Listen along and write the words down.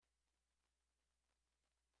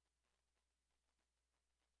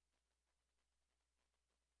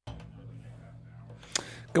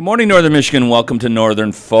Good morning, Northern Michigan. Welcome to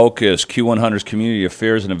Northern Focus, Q100's Community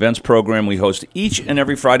Affairs and Events program we host each and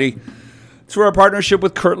every Friday through our partnership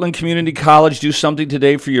with Kirtland Community College. Do something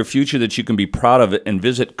today for your future that you can be proud of and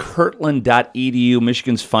visit kirtland.edu,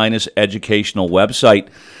 Michigan's finest educational website.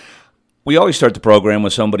 We always start the program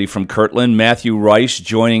with somebody from Kirtland. Matthew Rice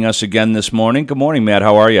joining us again this morning. Good morning, Matt.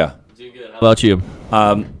 How are you? Doing good. How about you?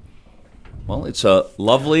 Well, it's a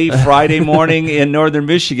lovely Friday morning in Northern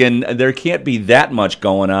Michigan. There can't be that much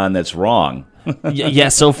going on that's wrong. Yeah,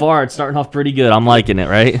 so far it's starting off pretty good. I'm liking it,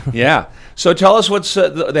 right? Yeah. So tell us what's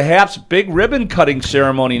the HAP's big ribbon cutting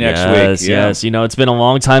ceremony next week. Yes. You know, it's been a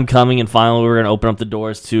long time coming, and finally we're going to open up the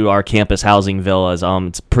doors to our campus housing villas.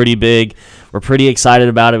 It's pretty big. We're pretty excited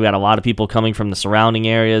about it. We got a lot of people coming from the surrounding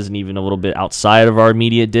areas and even a little bit outside of our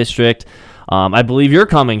immediate district. I believe you're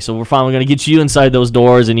coming, so we're finally going to get you inside those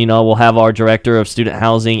doors, and, you know, we'll have our director of student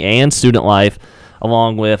housing and student life,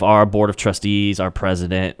 along with our board of trustees, our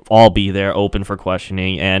president, all be there open for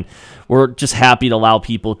questioning. And we're just happy to allow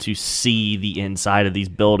people to see the inside of these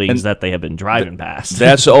buildings that they have been driving past.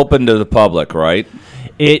 That's open to the public, right?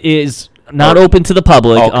 It is not open to the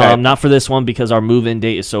public, okay. Not for this one because our move-in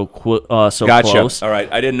date is so Gotcha. close. All right.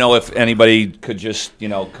 I didn't know if anybody could just,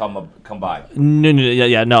 come by.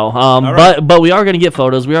 No. right. But we are going to get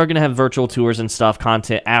photos. We are going to have virtual tours and stuff,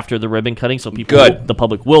 content after the ribbon cutting, so the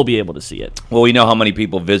public will be able to see it. Well, we know how many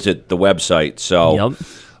people visit the website, so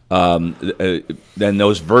then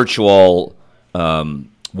those virtual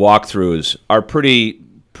walkthroughs are pretty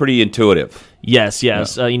intuitive. Yes. Yeah.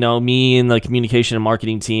 Me and the communication and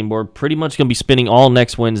marketing team, we're pretty much going to be spending all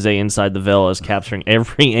next Wednesday inside the villas, capturing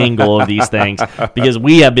every angle of these things because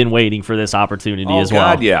we have been waiting for this opportunity as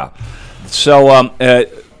well. God, yeah. So,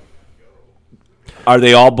 are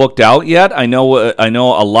they all booked out yet? I know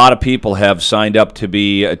a lot of people have signed up to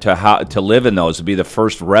live in those, to be the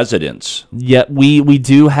first residents. Yeah, we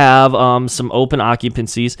do have some open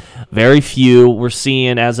occupancies. Very few. We're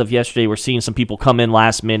seeing, as of yesterday, some people come in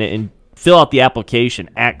last minute and fill out the application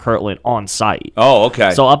at Kirtland on site. Oh,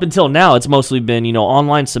 okay. So up until now, it's mostly been,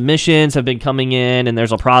 online submissions have been coming in, and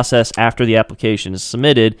there's a process after the application is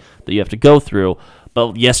submitted that you have to go through.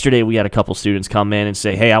 But yesterday, we had a couple students come in and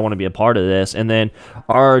say, hey, I want to be a part of this. And then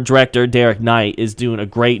our director, Derek Knight, is doing a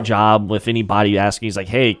great job with anybody asking. He's like,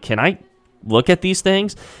 hey, can I look at these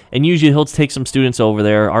things? And usually he'll take some students over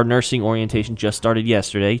there. Our nursing orientation just started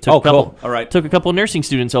yesterday. Cool. All right. Took a couple of nursing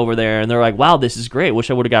students over there, and they're like, wow, this is great. Wish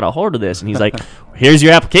I would have got a hold of this. And he's like, here's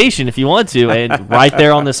your application if you want to, and right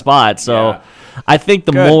there on the spot. So yeah. I think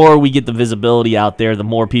the more we get the visibility out there, the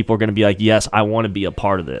more people are going to be like, yes, I want to be a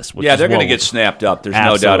part of this. Yeah, they're going to get snapped up. There's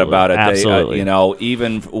no doubt about it. Absolutely.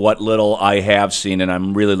 Even what little I have seen, and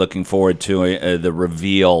I'm really looking forward to the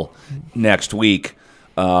reveal next week.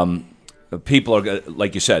 People are,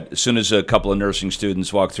 like you said, as soon as a couple of nursing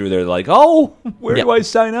students walk through, they're like, oh, where do I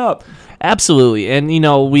sign up? Absolutely. And,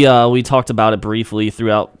 we talked about it briefly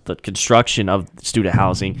throughout the construction of student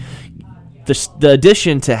housing. The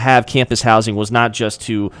addition to have campus housing was not just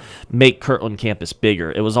to make Kirtland campus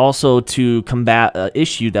bigger. It was also to combat an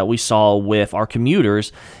issue that we saw with our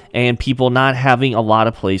commuters and people not having a lot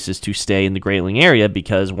of places to stay in the Grayling area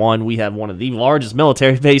because, one, we have one of the largest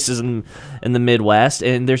military bases in the Midwest,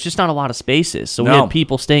 and there's just not a lot of spaces. So we had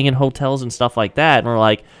people staying in hotels and stuff like that, and we're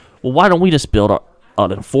like, well, why don't we just build an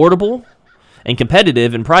affordable and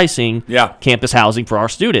competitive in pricing campus housing for our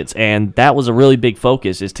students? And that was a really big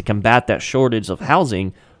focus, is to combat that shortage of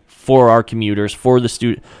housing for our commuters, for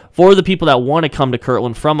the people that want to come to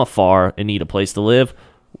Kirtland from afar and need a place to live.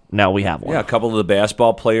 Now we have one. Yeah, a couple of the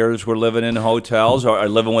basketball players were living in hotels or are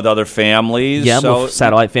living with other families. Yeah, with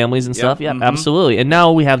satellite families and stuff. Yeah, absolutely. And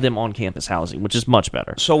now we have them on campus housing, which is much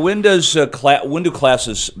better. So when do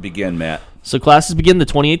classes begin, Matt? So classes begin the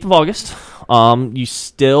 28th of August. You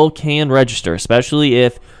still can register, especially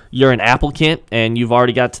if you're an applicant and you've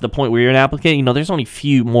already got to the point where you're an applicant. There's only a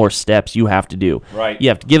few more steps you have to do. Right. You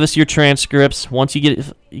have to give us your transcripts. Once you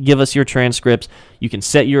give us your transcripts, you can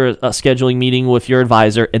set your scheduling meeting with your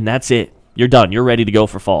advisor, and that's it. You're done. You're ready to go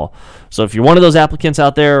for fall. So if you're one of those applicants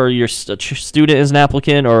out there, or your student is an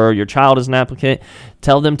applicant, or your child is an applicant,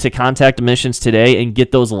 tell them to contact admissions today and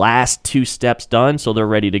get those last two steps done so they're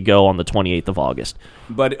ready to go on the 28th of August.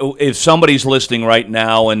 But if somebody's listening right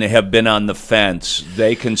now and they have been on the fence,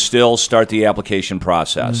 they can still start the application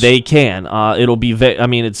process. They can. It'll be.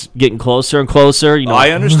 It's getting closer and closer.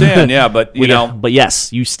 I understand. Yeah, but But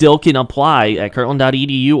yes, you still can apply at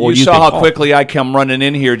Kirtland.edu. Or you saw how quickly I come running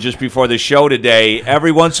in here just before the show today.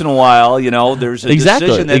 Every once in a while, there's a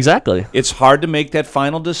decision. Exactly. It's hard to make that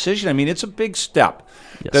final decision. I mean, it's a big step.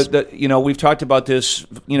 Yes. We've talked about this,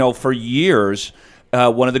 for years.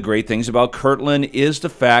 one of the great things about Kirtland is the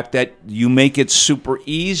fact that you make it super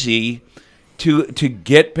easy to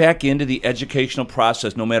get back into the educational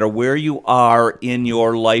process, no matter where you are in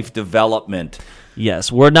your life development.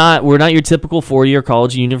 Yes, we're not your typical 4-year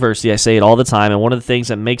college and university. I say it all the time, and one of the things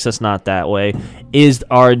that makes us not that way is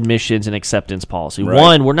our admissions and acceptance policy.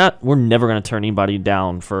 Right. One, we're never going to turn anybody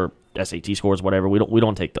down for SAT scores, whatever. We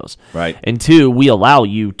don't take those. Right. And two, we allow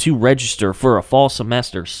you to register for a fall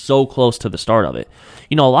semester so close to the start of it.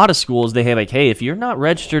 A lot of schools, they have like, hey, if you're not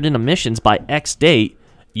registered in admissions by X date,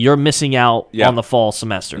 you're missing out on the fall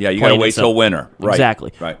semester. Yeah, you got to wait till winter. Right.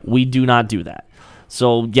 Exactly. Right. We do not do that.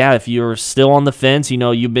 So, yeah, if you're still on the fence,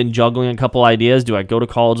 you've been juggling a couple ideas. Do I go to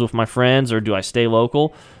college with my friends or do I stay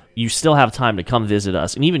local? You still have time to come visit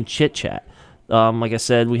us and even chit-chat. Like I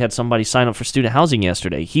said, we had somebody sign up for student housing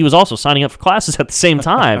yesterday. He was also signing up for classes at the same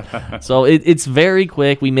time. So it's very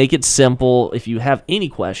quick. We make it simple. If you have any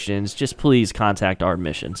questions, just please contact our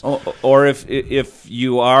admissions. Or if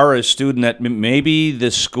you are a student that maybe the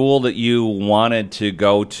school that you wanted to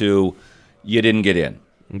go to, you didn't get in.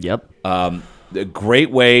 Yep. A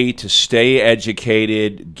great way to stay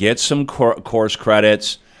educated, get some course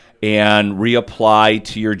credits, and reapply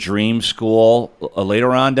to your dream school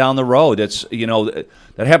later on down the road. That's that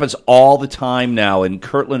happens all the time now, and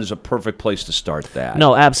Kirtland is a perfect place to start that.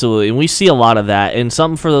 No, absolutely, and we see a lot of that. And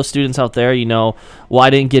something for those students out there, I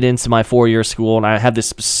didn't get into my 4-year school, and I have this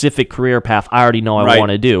specific career path I already know I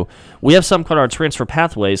want to do. We have something called our transfer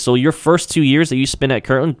pathways. So your first 2 years that you spend at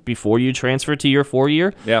Kirtland before you transfer to your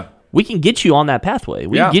 4-year, we can get you on that pathway.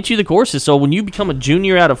 We can get you the courses. So when you become a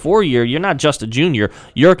junior at a 4-year, you're not just a junior.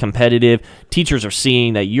 You're competitive. Teachers are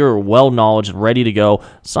seeing that you're well-knowledged and ready to go,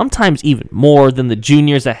 sometimes even more than the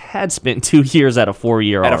juniors that had spent 2 years at a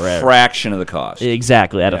 4-year already. At a fraction of the cost.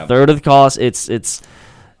 Exactly. At a third of the cost, it's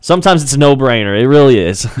sometimes it's a no-brainer. It really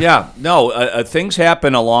is. Yeah. No, things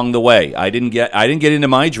happen along the way. I didn't get into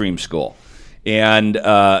my dream school. And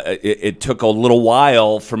it took a little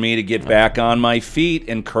while for me to get back on my feet,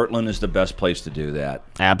 and Kirtland is the best place to do that.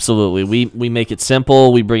 Absolutely. We make it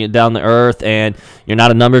simple. We bring it down to earth, and you're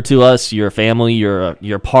not a number to us. You're a family.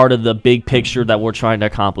 You're part of the big picture that we're trying to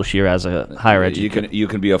accomplish here as a higher educator. You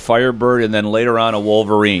can be a Firebird and then later on a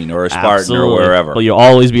Wolverine or a Spartan or wherever. But you'll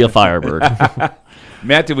always be a Firebird.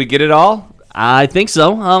 Matt, did we get it all? I think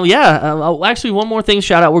so. Actually, one more thing.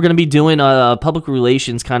 Shout out. We're going to be doing a public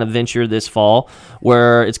relations kind of venture this fall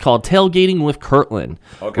where it's called Tailgating with Kirtland.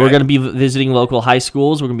 Okay. We're going to be visiting local high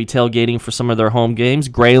schools. We're going to be tailgating for some of their home games,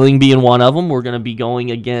 Grayling being one of them. We're going to be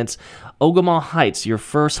going against Ogama Heights, your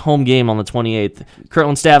first home game on the 28th.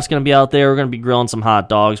 Kirtland staff's going to be out there. We're going to be grilling some hot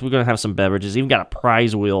dogs. We're going to have some beverages. Even got a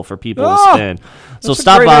prize wheel for people to spin. So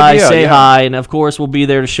stop by, say hi, and of course we'll be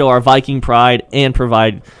there to show our Viking pride and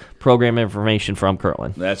provide program information from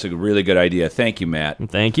Kirtland. That's a really good idea. Thank you, Matt.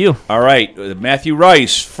 Thank you. All right. Matthew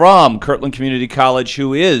Rice from Kirtland Community College,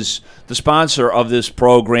 who is the sponsor of this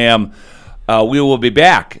program. We will be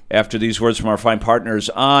back after these words from our fine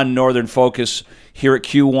partners on Northern Focus here at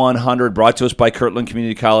Q100, brought to us by Kirtland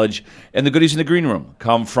Community College. And the goodies in the green room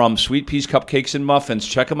come from Sweet Peas Cupcakes and Muffins.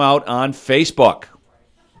 Check them out on Facebook.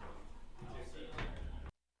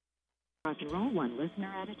 Rock and roll, one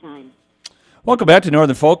listener at a time. Welcome back to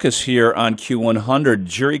Northern Focus here on Q100.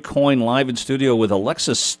 Jerry Coyne live in studio with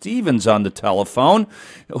Alexis Stevens on the telephone,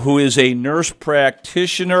 who is a nurse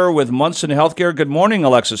practitioner with Munson Healthcare. Good morning,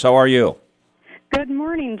 Alexis. How are you? Good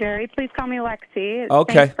morning, Jerry. Please call me Lexi.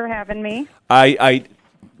 Okay. Thanks for having me. Fine,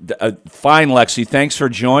 Lexi. Thanks for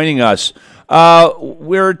joining us.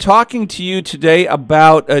 We're talking to you today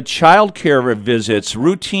about child care visits,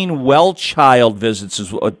 routine well child visits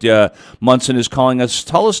is what Munson is calling us.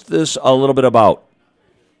 Tell us this a little bit about.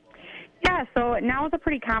 Yeah, so now is a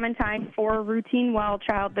pretty common time for routine well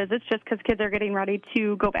child visits just because kids are getting ready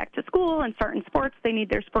to go back to school and start in sports. They need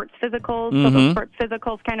their sports physicals. So those sports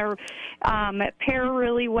physicals kind of pair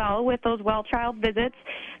really well with those well child visits.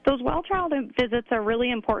 Those well child visits are really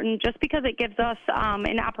important just because it gives us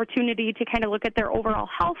an opportunity to kind of look at their overall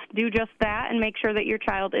health, do just that, and make sure that your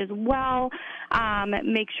child is well,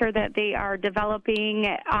 make sure that they are developing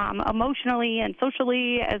emotionally and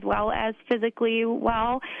socially as well as physically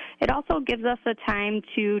well. It also gives us a time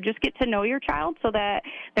to just get to know your child so that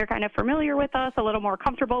they're kind of familiar with us, a little more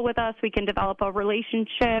comfortable with us. We can develop a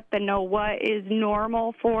relationship and know what is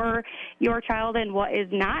normal for your child and what is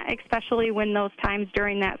not, especially when those times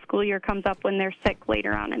during that school year comes up when they're sick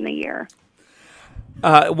later on in the year.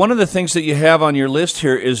 One of the things that you have on your list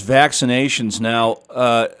here is vaccinations. Now,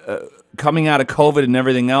 coming out of COVID and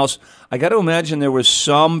everything else, I got to imagine there were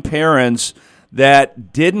some parents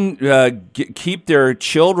that didn't keep their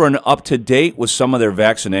children up to date with some of their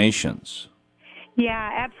vaccinations. Yeah,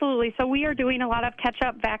 absolutely. So we are doing a lot of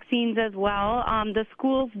catch-up vaccines as well. The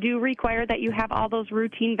schools do require that you have all those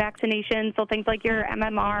routine vaccinations, so things like your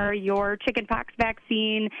MMR, your chickenpox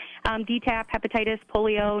vaccine, DTaP, hepatitis,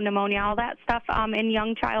 polio, pneumonia, all that stuff in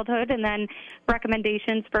young childhood, and then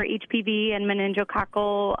recommendations for HPV and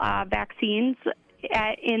meningococcal vaccines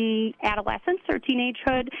in adolescence or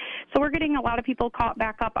teenagehood. So we're getting a lot of people caught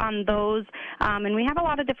back up on those, and we have a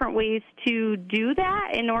lot of different ways to do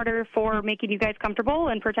that in order for making you guys comfortable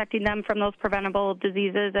and protecting them from those preventable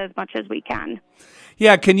diseases as much as we can.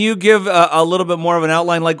 Yeah, can you give a little bit more of an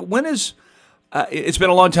outline? Like, when is it's been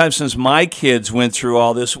a long time since my kids went through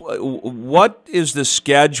all this. What is the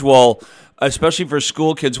schedule, especially for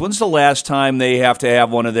school kids? When's the last time they have to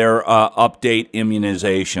have one of their update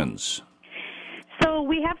immunizations? So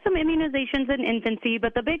we have some immunizations in infancy,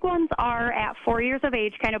 but the big ones are at 4 years of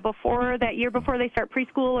age, kind of before that year before they start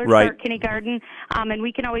preschool or Right. start kindergarten, and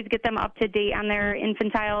we can always get them up to date on their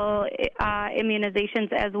infantile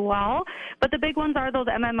immunizations as well. But the big ones are those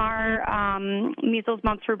MMR, measles,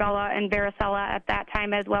 mumps, rubella, and varicella at that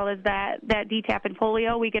time, as well as that DTaP and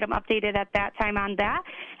polio. We get them updated at that time on that.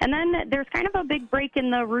 And then there's kind of a big break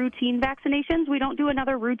in the routine vaccinations. We don't do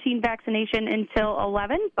another routine vaccination until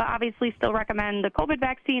 11, but obviously still recommend the COVID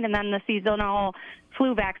vaccine and then the seasonal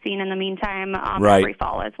flu vaccine in the meantime every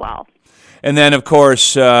fall as well. And then, of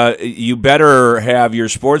course, you better have your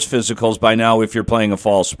sports physicals by now if you're playing a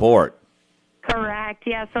fall sport. Correct.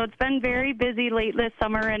 Yeah, so it's been very busy late this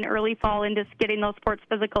summer and early fall in just getting those sports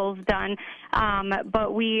physicals done.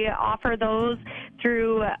 But we offer those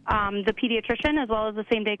through the pediatrician as well as the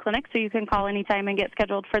same-day clinic, so you can call anytime and get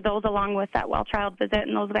scheduled for those along with that well-child visit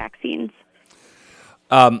and those vaccines.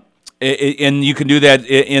 And you can do that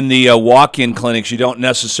in the walk-in clinics. You don't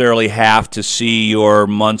necessarily have to see your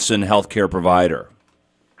Munson healthcare provider.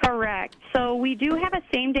 Correct. So we do have a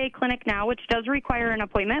same-day clinic now, which does require an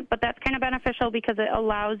appointment, but that's kind of beneficial because it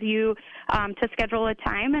allows you to schedule a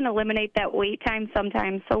time and eliminate that wait time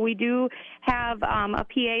sometimes. So we do have a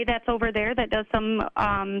PA that's over there that does some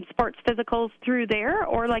sports physicals through there,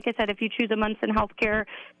 or like I said, if you choose a Munson Healthcare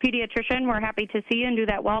pediatrician, we're happy to see you and do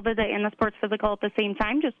that well visit and the sports physical at the same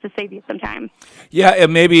time just to save you some time. Yeah,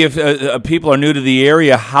 and maybe if people are new to the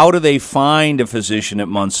area, how do they find a physician at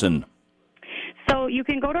Munson? So you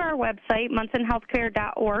can go to our website,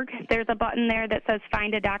 munsonhealthcare.org. There's a button there that says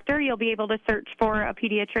Find a Doctor. You'll be able to search for a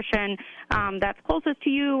pediatrician that's closest to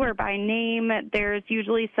you or by name. There's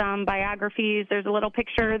usually some biographies. There's a little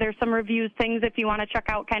picture. There's some reviews, things if you want to check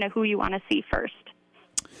out kind of who you want to see first.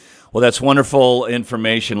 Well, that's wonderful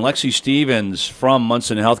information. Lexi Stevens from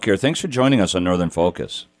Munson Healthcare, thanks for joining us on Northern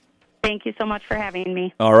Focus. Thank you so much for having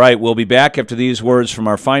me. All right, we'll be back after these words from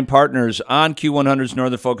our fine partners on Q100's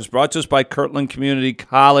Northern Focus, brought to us by Kirtland Community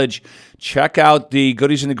College. Check out the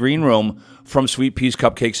goodies in the green room from Sweet Peas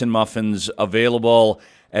Cupcakes and Muffins, available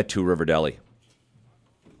at Two River Deli.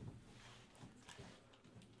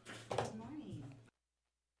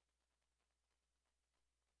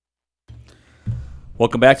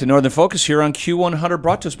 Welcome back to Northern Focus here on Q100,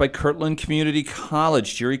 brought to us by Kirtland Community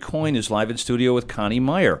College. Jerry Coyne is live in studio with Connie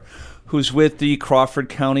Meyer, who's with the Crawford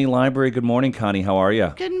County Library. Good morning, Connie. How are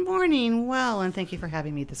you? Good morning. Well, and thank you for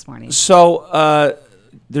having me this morning. So,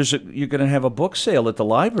 you're going to have a book sale at the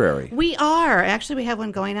library. We are. Actually, we have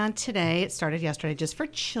one going on today. It started yesterday just for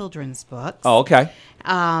children's books. Oh, okay.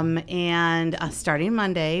 And starting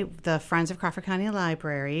Monday, the Friends of Crawford County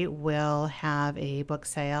Library will have a book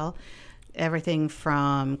sale. Everything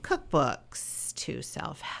from cookbooks to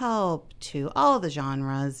self-help to all of the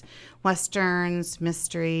genres, Westerns,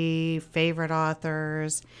 mystery, favorite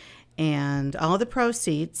authors, and all of the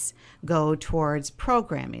proceeds go towards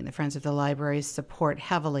programming. The Friends of the Library support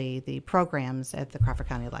heavily the programs at the Crawford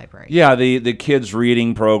County Library. Yeah, the kids'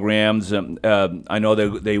 reading programs. I know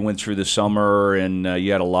they went through the summer, and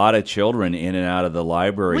you had a lot of children in and out of the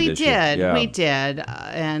library We this year. Yeah. We did.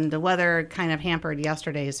 And the weather kind of hampered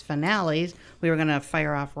yesterday's finales. We were going to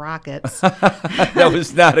fire off rockets. That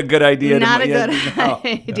was not a good idea. Not a good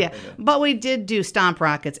idea. But we did do stomp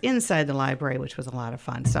rockets inside the library, which was a lot of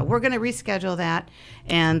fun. So we're going to reschedule that,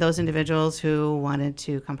 and those individuals who wanted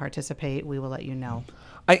to come participate, we will let you know.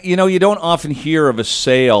 You don't often hear of a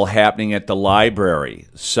sale happening at the library.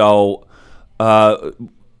 So,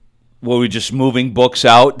 were we just moving books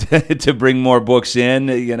out to bring more books in?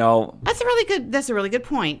 That's a really good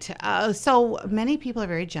point. So many people are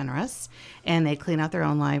very generous, and they clean out their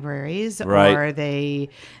own libraries, right. Or they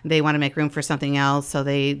want to make room for something else, so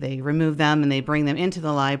they remove them and they bring them into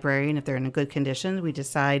the library. And if they're in a good condition, we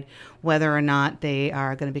decide whether or not they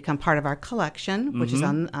are going to become part of our collection, which is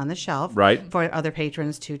on the shelf, right. for other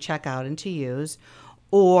patrons to check out and to use.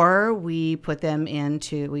 Or we give them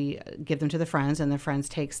to the Friends, and the Friends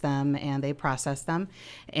takes them and they process them,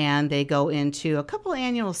 and they go into a couple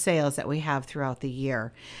annual sales that we have throughout the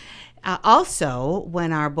year. Also,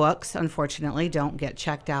 when our books, unfortunately, don't get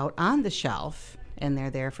checked out on the shelf, and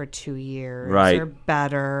they're there for 2 years or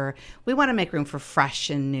better, we want to make room for fresh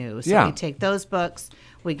and new. So we take those books,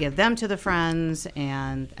 we give them to the Friends,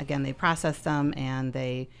 and again, they process them, and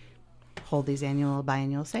they hold these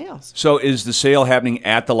biannual sales. So is the sale happening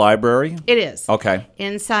at the library? It is. Okay.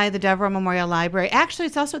 Inside the Devereaux Memorial Library. Actually,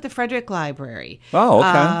 it's also at the Frederick Library. Oh,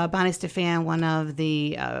 okay. Bonnie Stefan, one of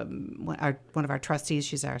our trustees,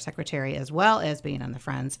 she's our secretary, as well as being on the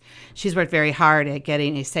Friends. She's worked very hard at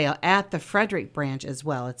getting a sale at the Frederick branch as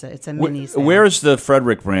well. It's a mini sale. Where is the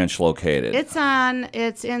Frederick branch located? It's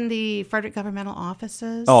in the Frederick governmental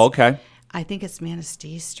offices. Oh, okay. I think it's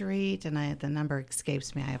Manistee Street, and the number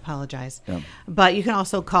escapes me. I apologize. Yeah. But you can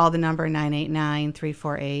also call the number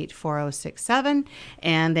 989-348-4067,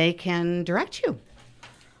 and they can direct you.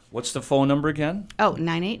 What's the phone number again? Oh,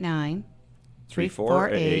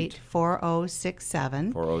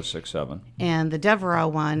 989-348-4067. 4067. And the Devereaux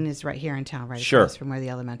one is right here in town, right across from where the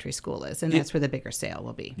elementary school is, and that's where the bigger sale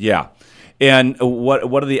will be. Yeah. And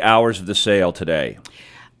what are the hours of the sale today?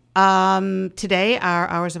 Today, our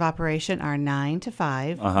hours of operation are 9 to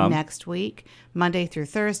 5. Next week, Monday through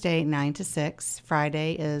Thursday, 9 to 6.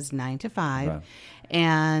 Friday is 9 to 5. Right.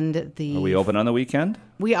 And Are we open on the weekend?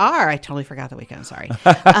 We are. I totally forgot the weekend. Sorry.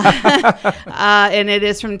 And it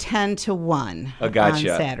is from 10 to 1 on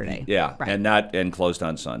Saturday. Yeah. Right. And closed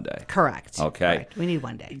on Sunday. Correct. Okay. Correct. We need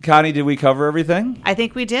one day. Connie, did we cover everything? I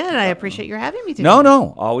think we did. I appreciate your having me today.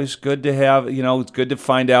 No. Always good to have, it's good to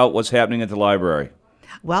find out what's happening at the library.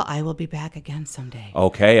 Well, I will be back again someday.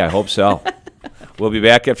 Okay, I hope so. We'll be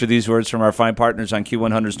back after these words from our fine partners on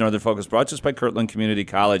Q100's Northern Focus, brought to us by Kirtland Community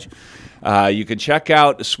College. You can check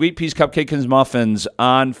out Sweet Peas Cupcake and Muffins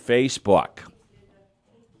on Facebook.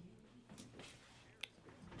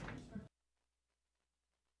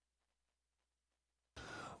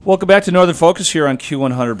 Welcome back to Northern Focus here on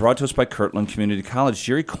Q100, brought to us by Kirtland Community College.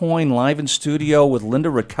 Jerry Coyne live in studio with Linda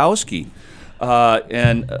Rakowski.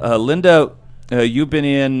 Linda, you've been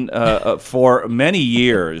in for many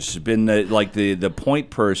years, been the point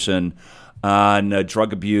person on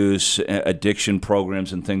drug abuse, addiction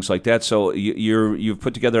programs, and things like that. So you've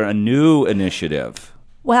put together a new initiative.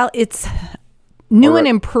 Well, it's new and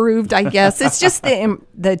improved, I guess. It's just the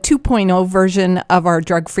 2.0 version of our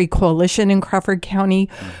drug-free coalition in Crawford County.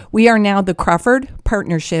 We are now the Crawford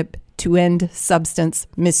Partnership to End Substance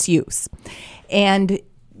Misuse, and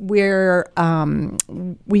we've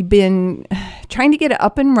been trying to get it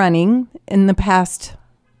up and running in the past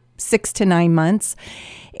 6 to 9 months.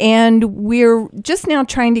 And we're just now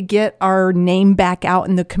trying to get our name back out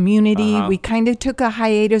in the community. We kind of took a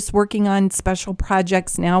hiatus working on special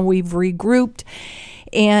projects. Now we've regrouped.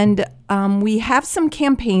 And we have some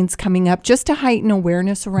campaigns coming up just to heighten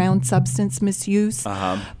awareness around substance misuse.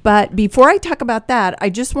 But before I talk about that, I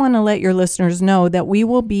just want to let your listeners know that we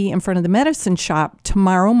will be in front of the medicine shop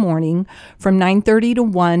tomorrow morning from 9:30 to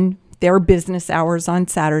 1, their business hours on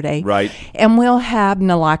Saturday. Right. And we'll have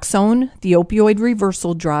naloxone, the opioid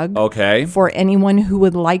reversal drug. Okay. For anyone who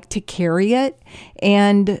would like to carry it.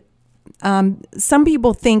 And some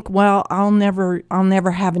people think, well, I'll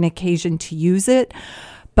never have an occasion to use it,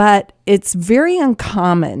 but it's very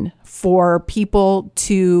uncommon for people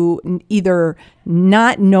to either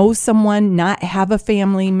not know someone, not have a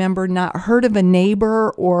family member, not heard of a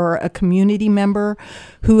neighbor or a community member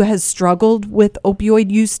who has struggled with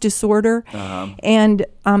opioid use disorder. And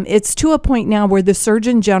it's to a point now where the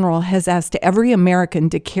Surgeon General has asked every American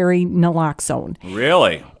to carry naloxone.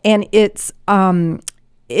 Really? And it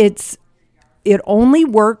only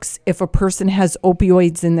works if a person has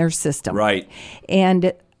opioids in their system. Right.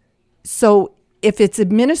 And so if it's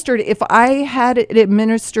administered, if I had it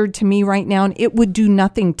administered to me right now, it would do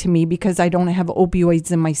nothing to me because I don't have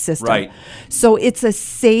opioids in my system. Right. So it's a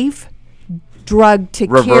safe drug to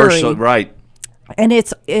Reversal, carry. right. And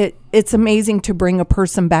it's amazing to bring a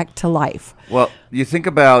person back to life. Well, you think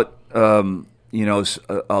about,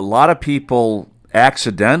 a lot of people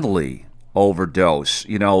accidentally overdose.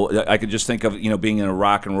 I could just think of, being in a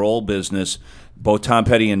rock and roll business. Both Tom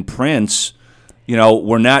Petty and Prince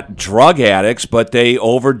were not drug addicts, but they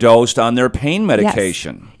overdosed on their pain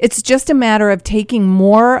medication. Yes. It's just a matter of taking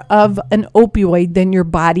more of an opioid than your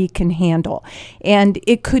body can handle. And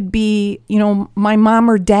it could be, my mom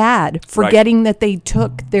or dad forgetting that they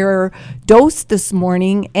took their dose this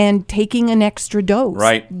morning and taking an extra dose.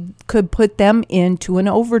 Right. Could put them into an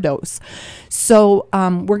overdose. So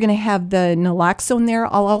we're going to have the naloxone there.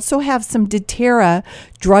 I'll also have some doTERRA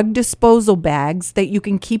drug disposal bags that you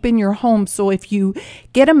can keep in your home. So if you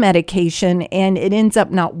get a medication and it ends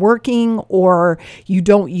up not working or you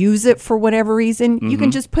don't use it for whatever reason, you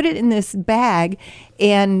can just put it in this bag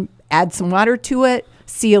and add some water to it,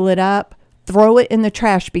 seal it up, throw it in the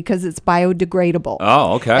trash because it's biodegradable.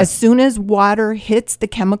 Oh, okay. As soon as water hits the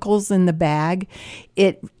chemicals in the bag,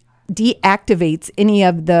 it deactivates any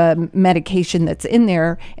of the medication that's in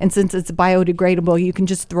there, and since it's biodegradable, you can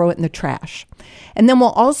just throw it in the trash. And then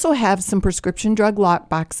we'll also have some prescription drug lock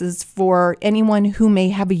boxes for anyone who may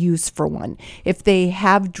have a use for one. If they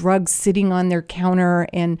have drugs sitting on their counter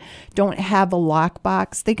and don't have a lock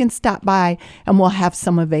box, they can stop by and we'll have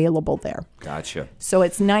some available there. Gotcha. So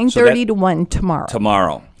it's 9:30 to 1 tomorrow.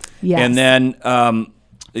 Tomorrow. Yes. And then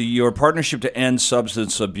your partnership to end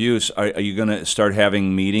substance abuse, are you going to start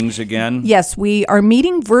having meetings again? Yes, we are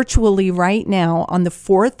meeting virtually right now on the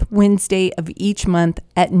fourth Wednesday of each month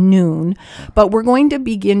at noon, but we're going to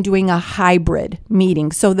begin doing a hybrid meeting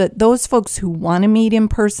so that those folks who want to meet in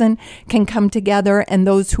person can come together and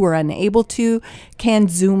those who are unable to can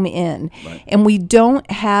Zoom in. Right. And we don't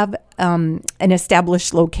have an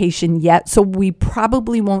established location yet, so we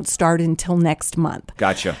probably won't start until next month.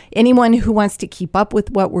 Gotcha. Anyone who wants to keep up with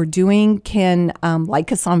what we're doing can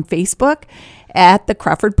like us on Facebook at the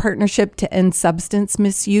Crawford Partnership to End Substance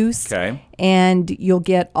Misuse. Okay. And you'll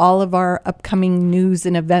get all of our upcoming news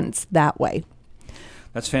and events that way.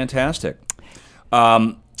 That's fantastic.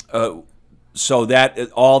 So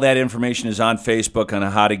that all that information is on Facebook on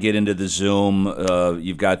how to get into the Zoom.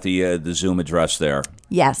 You've got the Zoom address there.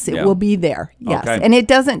 Yes, it will be there. Yes, Okay. and it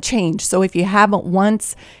doesn't change. So if you haven't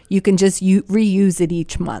once, you can just reuse it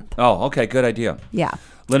each month. Oh, okay, good idea. Yeah.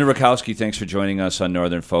 Linda Rakowski, thanks for joining us on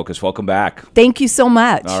Northern Focus. Welcome back. Thank you so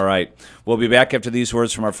much. All right. We'll be back after these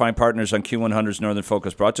words from our fine partners on Q100's Northern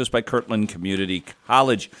Focus, brought to us by Kirtland Community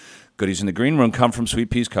College. Goodies in the green room come from Sweet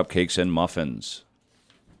Peas Cupcakes and Muffins.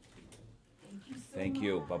 Thank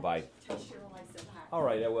you. Bye-bye. All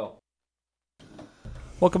right, I will.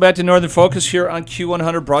 Welcome back to Northern Focus here on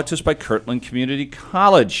Q100, brought to us by Kirtland Community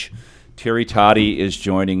College. Terry Toddy is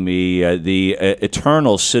joining me, the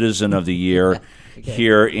eternal citizen of the year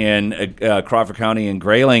here in Crawford County and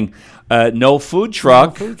Grayling. No food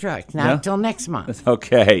truck. No food truck. Not until next month.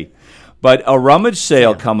 Okay. But a rummage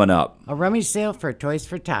sale coming up. A rummage sale for Toys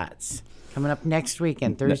for Tots coming up next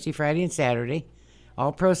weekend, Thursday, Friday, and Saturday.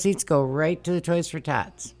 All proceeds go right to the Toys for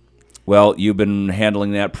Tots. Well, you've been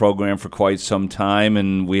handling that program for quite some time,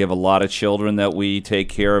 and we have a lot of children that we take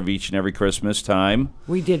care of each and every Christmas time.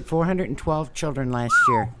 We did 412 children last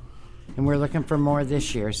year, and we're looking for more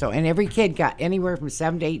this year. So, and every kid got anywhere from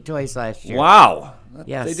 7 to 8 toys last year. Wow.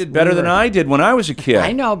 Yes, they did better than I did when I was a kid.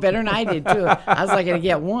 I know, better than I did, too. I was like, going to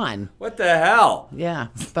get one. What the hell? Yeah.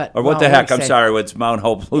 But Or what the heck? I'm sorry. It's Mount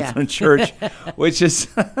Hope Lutheran Church, which is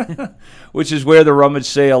where the rummage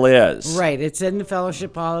sale is. Right. It's in the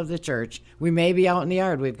fellowship hall of the church. We may be out in the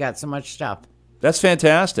yard. We've got so much stuff. That's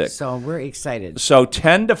fantastic. So we're excited. So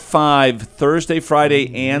 10 to 5, Thursday,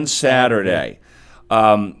 Friday, and Saturday.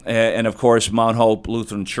 And, of course, Mount Hope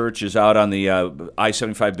Lutheran Church is out on the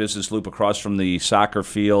I-75 business loop across from the soccer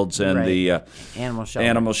fields and the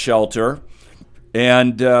animal shelter.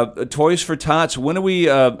 And Toys for Tots, when do we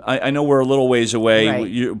I know we're a little ways away. Right.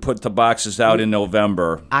 You put the boxes out in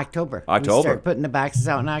November. October. We start putting the boxes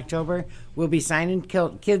out in October. We'll be signing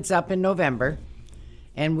kids up in November.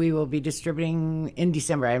 And we will be distributing in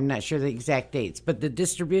December. I'm not sure the exact dates. But the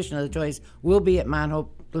distribution of the toys will be at Mount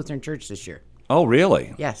Hope Lutheran Church this year. Oh,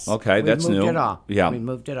 really? Yes. Okay, that's new. We moved it all. Yeah. We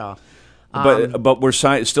moved it all. But we're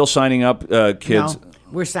still signing up kids. No,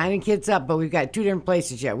 we're signing kids up, but we've got 2 different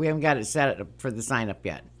places yet. We haven't got it set up for the sign up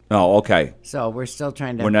yet. Oh, okay. So we're still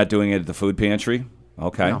trying to. We're not doing it at the food pantry?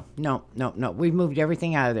 Okay. No. We've moved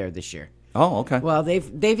everything out of there this year. Oh, okay. Well,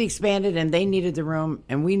 they've expanded, and they needed the room,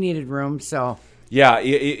 and we needed room, so. Yeah,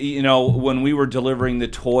 when we were delivering the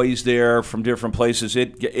toys there from different places,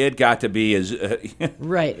 it got to be as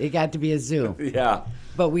right. It got to be a zoo. Yeah.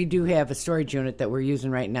 But we do have a storage unit that we're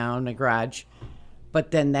using right now in the garage.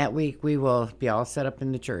 But then that week we will be all set up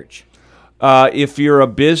in the church. If you're a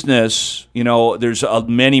business, there's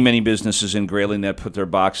many businesses in Grayling that put their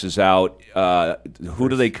boxes out. Who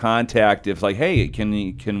do they contact if, like, hey,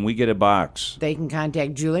 can we get a box? They can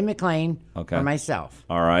contact Julie McLean Okay. or myself,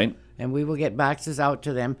 All right. and we will get boxes out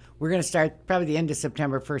to them. We're going to start probably the end of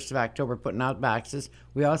September, 1st of October, putting out boxes.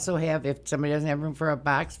 We also have, if somebody doesn't have room for a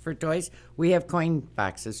box for toys, we have coin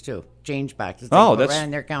boxes too, change boxes. They Oh, go that's- right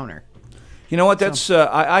on their counter. You know what? That's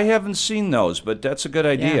I haven't seen those, but that's a good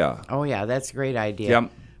idea. Yeah. Oh, yeah, that's a great idea.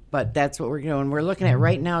 Yep. But that's what we're doing. We're looking at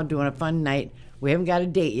right now doing a fun night. We haven't got a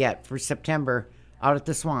date yet for September out at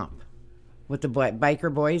the swamp with the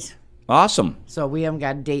biker boys. Awesome. So we haven't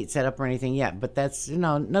got a date set up or anything yet. But that's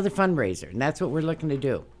another fundraiser, and that's what we're looking to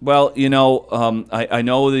do. Well, I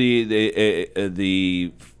know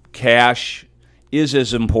the cash is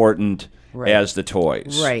as important Right. as the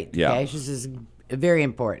toys. Right. Yeah. Cash is very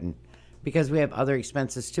important because we have other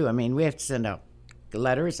expenses too. I mean, we have to send out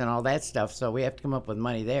letters and all that stuff, so we have to come up with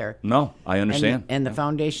money there. No, I understand. And the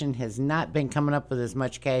foundation has not been coming up with as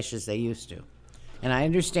much cash as they used to, and I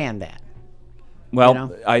understand that. Well, you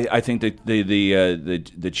know? I think that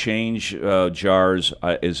the change jars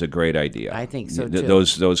is a great idea. I think so, too.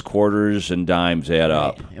 Those quarters and dimes add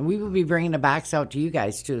up. Right. And we will be bringing a box out to you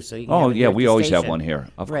guys too, so you can. Oh have it yeah, here at we the always have station. one here,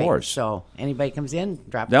 of Right. course. So anybody comes in,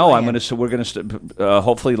 drop. it No, by I'm in. gonna. So we're gonna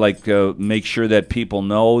hopefully make sure that people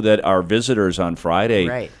know that our visitors on Friday.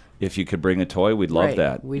 Right. If you could bring a toy, we'd love Right.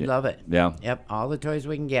 that. We'd love it. Yeah. Yep. All the toys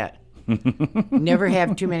we can get. Never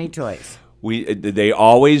have too many toys. They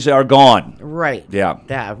always are gone. Right. Yeah.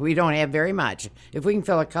 That we don't have very much. If we can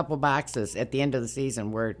fill a couple boxes at the end of the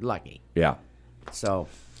season, we're lucky. Yeah. So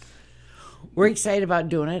we're excited about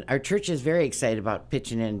doing it. Our church is very excited about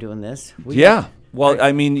pitching in and doing this. Yeah. Well,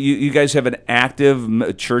 I mean, you guys have an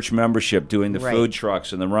active church membership doing the Right. food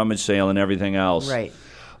trucks and the rummage sale and everything else. Right.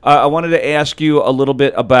 I wanted to ask you a little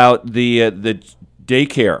bit about the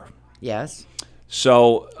daycare. Yes.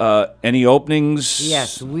 So, any openings?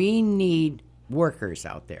 Yes. We need workers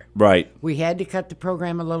out there. Right. We had to cut the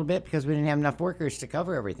program a little bit because we didn't have enough workers to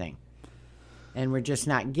cover everything. And we're just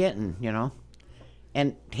not getting,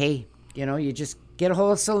 And hey, you just get a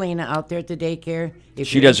hold of Selena out there at the daycare. If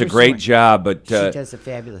She you're does a great pursuing- job, but She does a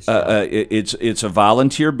fabulous job. it's a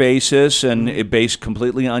volunteer basis and it based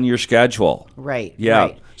completely on your schedule. Right. Yeah.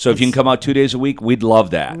 Right. So if you can come out 2 days a week, we'd love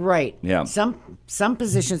that. Right. Yeah. Some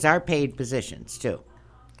positions are paid positions too.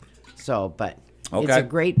 So, but it's Okay. a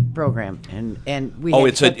great program, and we. Oh,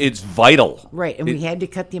 had to cut- it's vital. right, and we had to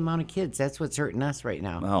cut the amount of kids. That's what's hurting us right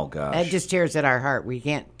now. Oh, gosh. that just tears at our heart. We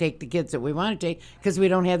can't take the kids that we want to take because we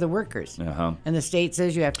don't have the workers. Uh-huh. And the state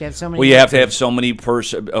says you have to have so many. Well, you have to workers. have so many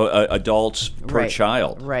adults per Right,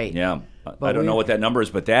 child. right. Yeah. I But don't know we- what that number is,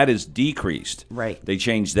 but that is decreased. Right. They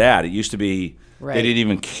changed that. It used to be they Right. didn't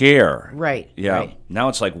even care. Right, Yeah. right. Now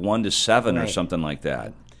it's like 1 to 7 or Right. something like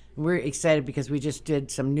that. We're excited because we just did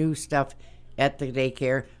some new stuff at the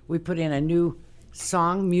daycare. We put in a new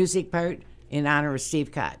music part in honor of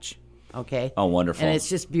Steve Koch. Okay. Oh, wonderful. And it's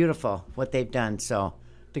just beautiful what they've done. So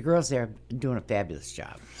the girls there are doing a fabulous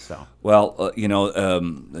job. So Well,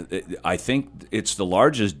 I think it's the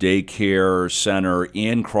largest daycare center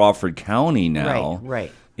in Crawford County now.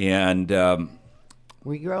 Right. And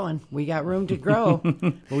we're growing. We got room to grow.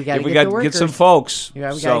 But we got to we get got the to workers. get some folks.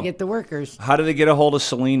 Yeah, we So, got to get the workers. How do they get a hold of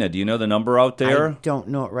Selena? Do you know the number out there? I don't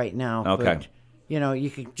know it right now. Okay. But, you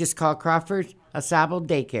could just call Crawford Asable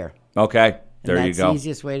Daycare. Okay. There and you that's go. the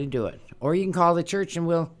easiest way to do it. Or you can call the church and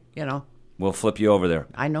we'll. We'll flip you over there.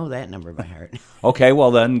 I know that number by heart. Okay, well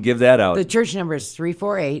then give that out. The church number is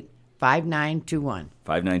 348-5921.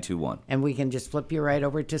 5921. And we can just flip you right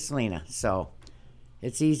over to Selena. So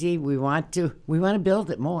it's easy. We want to build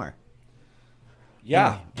it more.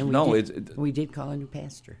 Yeah. And we did call a new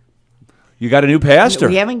pastor. You got a new pastor.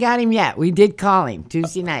 We haven't got him yet. We did call him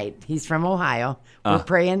Tuesday night. He's from Ohio. We're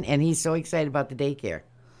praying, and he's so excited about the daycare.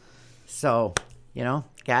 So,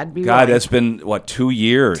 God be willing. that's been, 2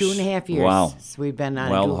 years? 2.5 years. Wow. So we've been on.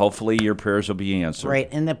 Well, hopefully your prayers will be answered. Right,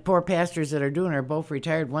 and the poor pastors that are doing it are both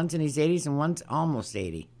retired. One's in his 80s and one's almost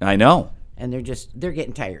 80. I know. And they're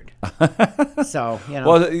getting tired. So,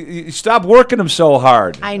 Well, stop working them so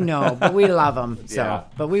hard. I know, but we love them. So, Yeah.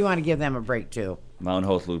 but we want to give them a break too. Mount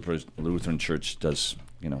Hope Lutheran Church does,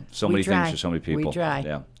 so We many try. things for so many people. We try.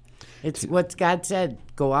 Yeah. It's what God said: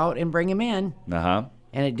 go out and bring them in. Uh-huh.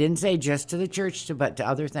 And it didn't say just to the church, but to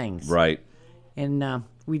other things. Right. And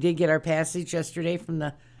we did get our passage yesterday from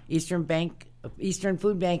the Eastern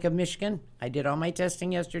Food Bank of Michigan. I did all my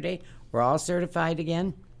testing yesterday. We're all certified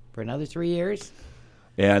again for another 3 years.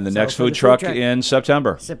 And the So next for the food truck in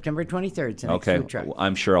September. September 23rd is the next Okay. food truck. Well,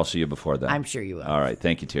 I'm sure I'll see you before then. I'm sure you will. All right.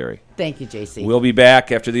 Thank you, Terry. Thank you, JC. We'll be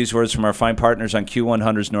back after these words from our fine partners on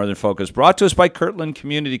Q100's Northern Focus, brought to us by Kirtland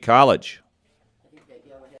Community College.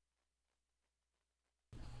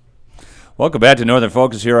 Welcome back to Northern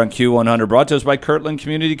Focus here on Q100, brought to us by Kirtland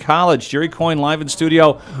Community College. Jerry Coyne live in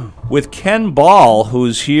studio with Ken Ball,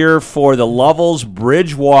 who's here for the Lovell's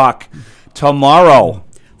Bridge Walk tomorrow.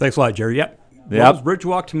 Thanks a lot, Jerry. Yep. Yep. Lovell's Bridge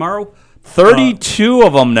Walk tomorrow. 32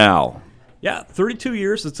 of them now. Yeah, 32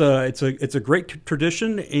 years. It's a great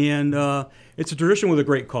tradition, and it's a tradition with a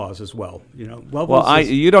great cause as well. You know, Lovell's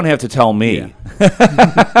You don't have to tell me.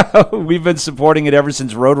 Yeah. We've been supporting it ever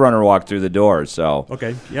since Roadrunner walked through the door. So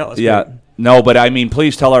Okay. Yeah. That's yeah. great. No, but I mean,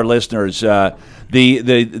 please tell our listeners the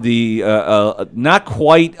not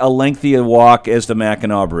quite a lengthy a walk as the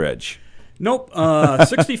Mackinac Bridge. Nope.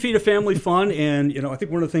 60 feet of family fun, and I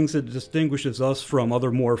think one of the things that distinguishes us from other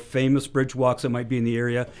more famous bridge walks that might be in the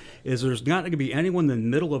area is there's not going to be anyone in the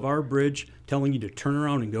middle of our bridge telling you to turn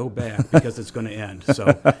around and go back because it's going to end. So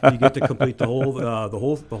you get to complete the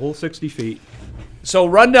whole 60 feet. So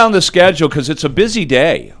run down the schedule because it's a busy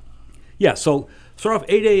day. Yeah. So start off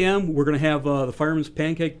 8 a.m. We're going to have the Fireman's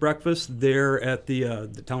Pancake Breakfast there at the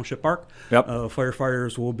Township Park. Yep.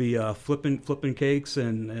 Firefighters will be flipping cakes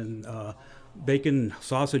and bacon,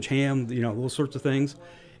 sausage, ham, those sorts of things.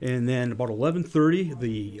 And then about 11:30,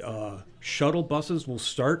 the shuttle buses will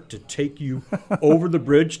start to take you over the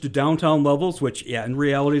bridge to downtown Lovell's, which, in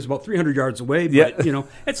reality, is about 300 yards away. But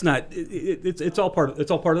it's not. It's all part of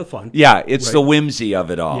the fun. Yeah, it's Right. the whimsy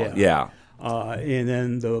of it all. Yeah. Yeah. And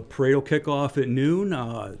then the parade will kick off at noon.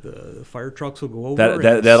 The fire trucks will go over.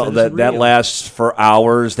 That lasts for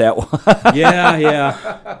hours. Yeah.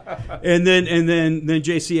 And then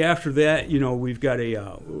JC, after that, we've got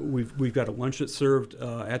a lunch that's served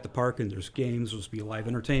at the park, and there's games. There'll be live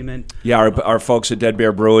entertainment. Yeah, our folks at Dead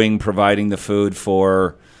Bear Brewing providing the food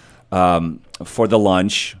for the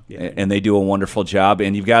lunch, and they do a wonderful job.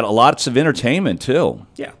 And you've got lots of entertainment too.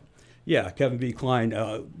 Yeah, Kevin B. Klein.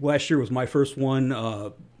 Last year was my first one.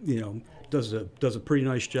 Does a pretty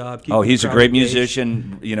nice job. He's a great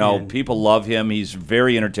musician. People love him. He's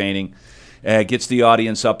very entertaining. Gets the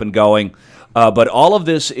audience up and going. But all of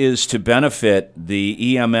this is to benefit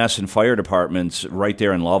the EMS and fire departments right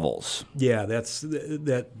there in Lovell's. Yeah, that's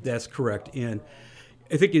correct. And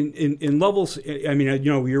I think in Lovell's, I mean,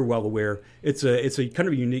 you're well aware, it's a kind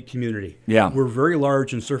of a unique community. Yeah. We're very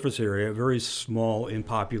large in surface area, very small in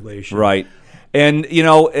population. Right. And,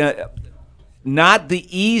 not the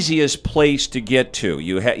easiest place to get to.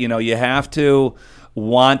 You have to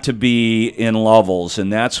want to be in Lovell's,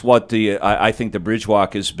 and that's what I think the Bridge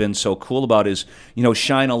Walk has been so cool about is,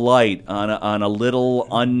 shine a light on a little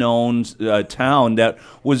unknown town that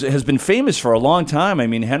has been famous for a long time. I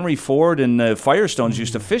mean, Henry Ford and the Firestones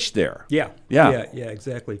used to fish there. Yeah,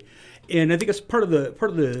 exactly. And I think it's part of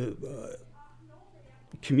the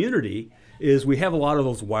community is we have a lot of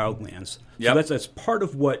those wildlands. Yep. So that's part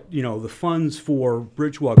of what the funds for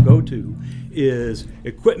Bridge Walk go to is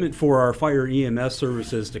equipment for our fire EMS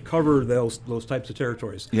services to cover those types of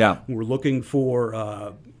territories. Yeah. We're looking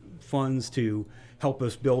for funds to help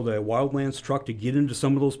us build a wildlands truck to get into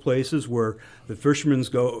some of those places where the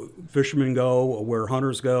fishermen go, where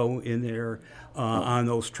hunters go in there on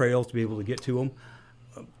those trails to be able to get to them.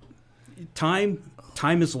 Time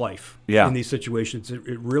is life in these situations.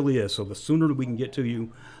 It really is. So the sooner we can get to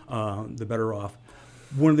you, the better off.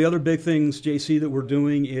 One of the other big things, JC, that we're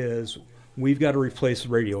doing is we've got to replace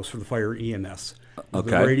radios for the fire EMS. Okay.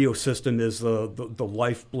 The radio system is the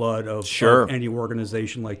lifeblood of any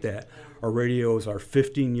organization like that. Our radios are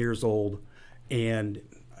 15 years old, and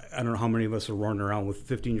I don't know how many of us are running around with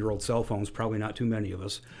 15-year-old cell phones, probably not too many of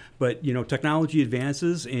us. But, technology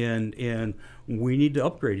advances, and we need to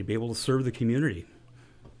upgrade to be able to serve the community.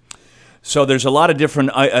 So there's a lot of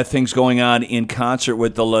different things going on in concert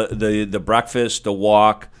with the breakfast, the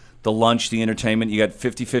walk, the lunch, the entertainment. You got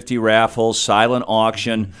 50-50 raffles, silent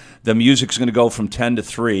auction. The music's going to go from 10 to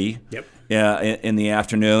 3 in the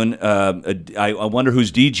afternoon. I wonder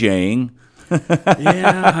who's DJing.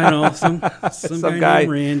 Yeah, I know. Some guy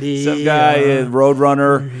named Randy. Some guy,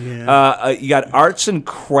 Roadrunner. Yeah. You got arts and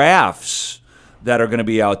crafts that are going to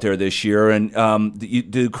be out there this year. And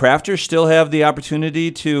do crafters still have the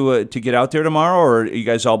opportunity to get out there tomorrow, or are you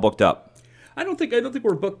guys all booked up? I don't think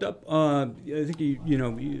we're booked up. I think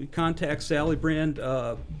you contact Sally Brand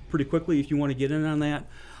pretty quickly if you want to get in on that.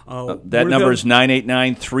 That number is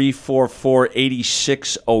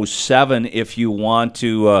 989-344-8607 if you want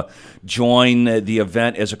to join the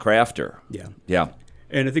event as a crafter. Yeah.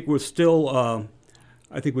 And I think we're still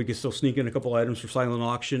I think we could still sneak in a couple items for silent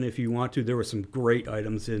auction if you want to. There were some great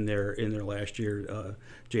items in there last year.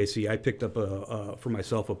 JC, I picked up for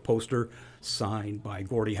myself a poster signed by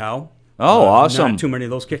Gordie Howe. Oh, awesome! Not too many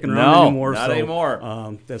of those kicking around anymore. Not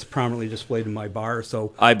anymore. That's prominently displayed in my bar.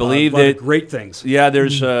 So I believe that great things. Yeah,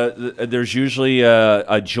 there's usually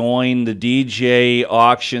a join the DJ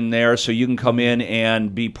auction there, so you can come in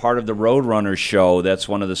and be part of the Roadrunner show. That's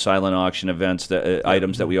one of the silent auction events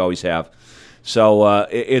items that we always have. So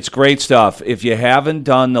it's great stuff. If you haven't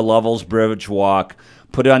done the Lovell's Bridge Walk,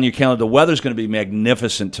 put it on your calendar. The weather's going to be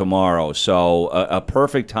magnificent tomorrow, so a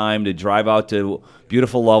perfect time to drive out to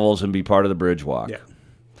beautiful Lovell's and be part of the Bridge Walk. Yeah.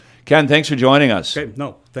 Ken, thanks for joining us. Okay,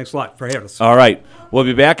 no, thanks a lot for having us. All right. We'll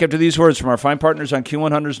be back after these words from our fine partners on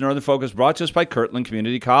Q100's Northern Focus, brought to us by Kirtland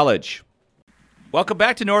Community College. Welcome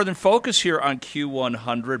back to Northern Focus here on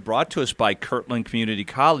Q100, brought to us by Kirtland Community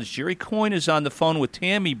College. Jerry Coyne is on the phone with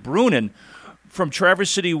Tammy Brunin from Traverse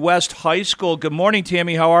City West High School. Good morning,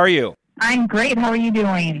 Tammy. How are you? I'm great. How are you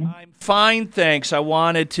doing? I'm fine, thanks. I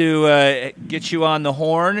wanted to get you on the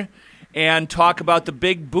horn and talk about the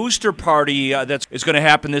big booster party that is going to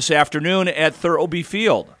happen this afternoon at Thurlby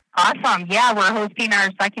Field. Awesome. Yeah, we're hosting our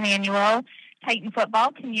second annual Titan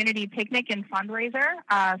Football Community Picnic and Fundraiser.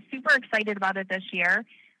 Super excited about it this year.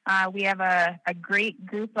 We have a great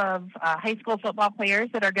group of high school football players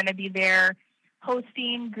that are going to be there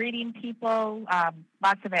hosting, greeting people,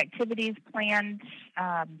 lots of activities planned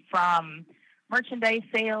from merchandise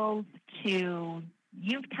sales to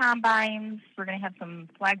youth combines. We're going to have some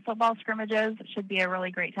flag football scrimmages. It should be a really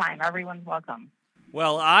great time. Everyone's welcome.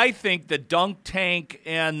 Well, I think the dunk tank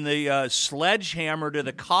and the sledgehammer to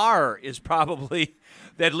the car is probably,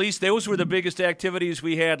 at least those were the biggest activities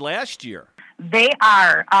we had last year. They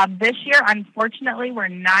are. This year, unfortunately, we're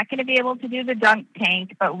not going to be able to do the dunk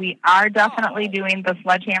tank, but we are definitely doing the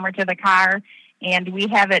sledgehammer to the car, and we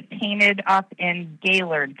have it painted up in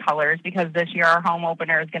Gaylord colors because this year our home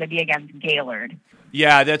opener is going to be against Gaylord.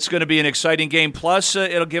 Yeah, that's going to be an exciting game. Plus,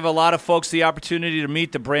 it'll give a lot of folks the opportunity to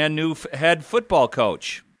meet the brand new head football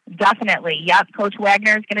coach. Definitely. Yep. Coach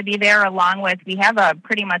Wagner is going to be there along with, we have a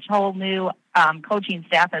pretty much whole new coaching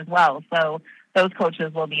staff as well. So those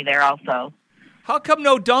coaches will be there also. How come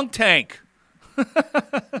no dunk tank?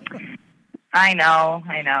 I know.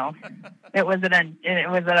 It was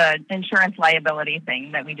an insurance liability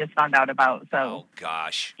thing that we just found out about. So. Oh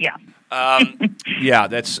gosh. Yeah. Yeah.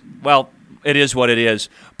 It is what it is.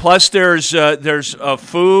 Plus, there's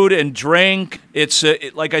food and drink. It's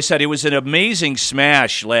like I said, it was an amazing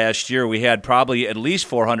smash last year. We had probably at least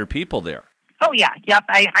 400 people there. Oh yeah, yep.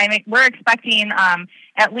 We're expecting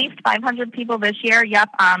at least 500 people this year. Yep.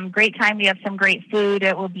 Great time. We have some great food.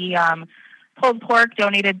 It will be pulled pork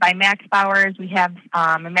donated by Max Bowers. We have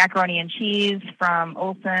a macaroni and cheese from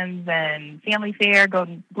Olson's and Family Fare.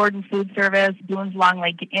 Gordon Food Service, Boone's Long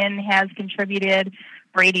Lake Inn has contributed.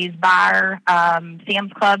 Brady's Bar,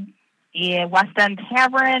 Sam's Club, West End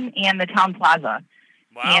Tavern, and the Town Plaza.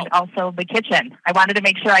 Wow. And also the kitchen. I wanted to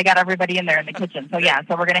make sure I got everybody in there in the kitchen. So yeah,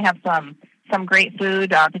 so we're going to have some great food,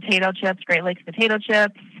 potato chips, Great Lakes potato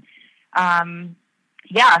chips. Our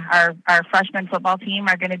freshman football team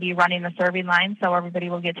are going to be running the serving line, so everybody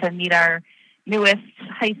will get to meet our newest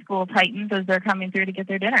high school Titans as they're coming through to get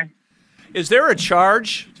their dinner. Is there a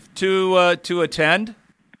charge to attend?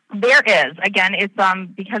 There is. Again, it's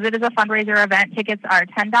because it is a fundraiser event. Tickets are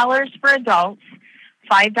 $10 for adults,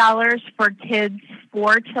 $5 for kids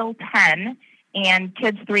 4 till 10, and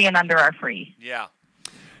kids 3 and under are free. Yeah.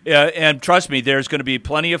 Yeah, and trust me, there's going to be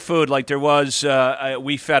plenty of food. Like there was,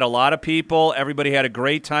 we fed a lot of people. Everybody had a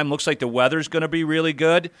great time. Looks like the weather's going to be really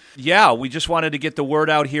good. Yeah, we just wanted to get the word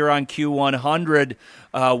out here on Q100.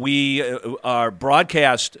 We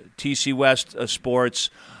broadcast TC West Sports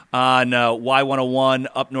on Y101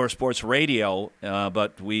 Up North Sports Radio,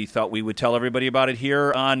 but we thought we would tell everybody about it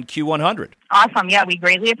here on Q100. Awesome. Yeah, we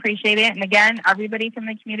greatly appreciate it. And again, everybody from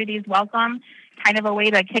the community is welcome. Kind of a way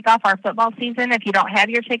to kick off our football season. If you don't have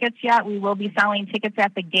your tickets yet, we will be selling tickets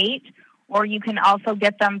at the gate, or you can also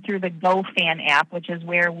get them through the GoFan app, which is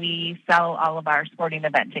where we sell all of our sporting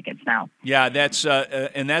event tickets now. Yeah, that's the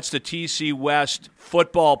TC West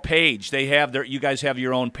football page. They have you guys have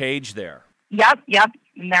your own page there. Yep.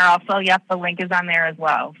 And they're also, the link is on there as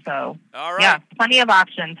well. So, all right. Yeah, plenty of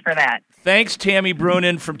options for that. Thanks, Tammy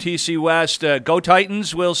Brunin from TC West. Go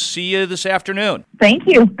Titans. We'll see you this afternoon. Thank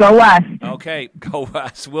you. Go West. Okay, go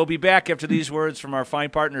West. We'll be back after these words from our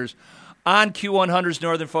fine partners on Q100's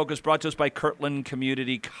Northern Focus, brought to us by Kirtland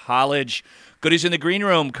Community College. Goodies in the green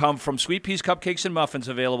room come from Sweet Peas Cupcakes and Muffins,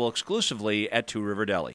 available exclusively at Two River Deli.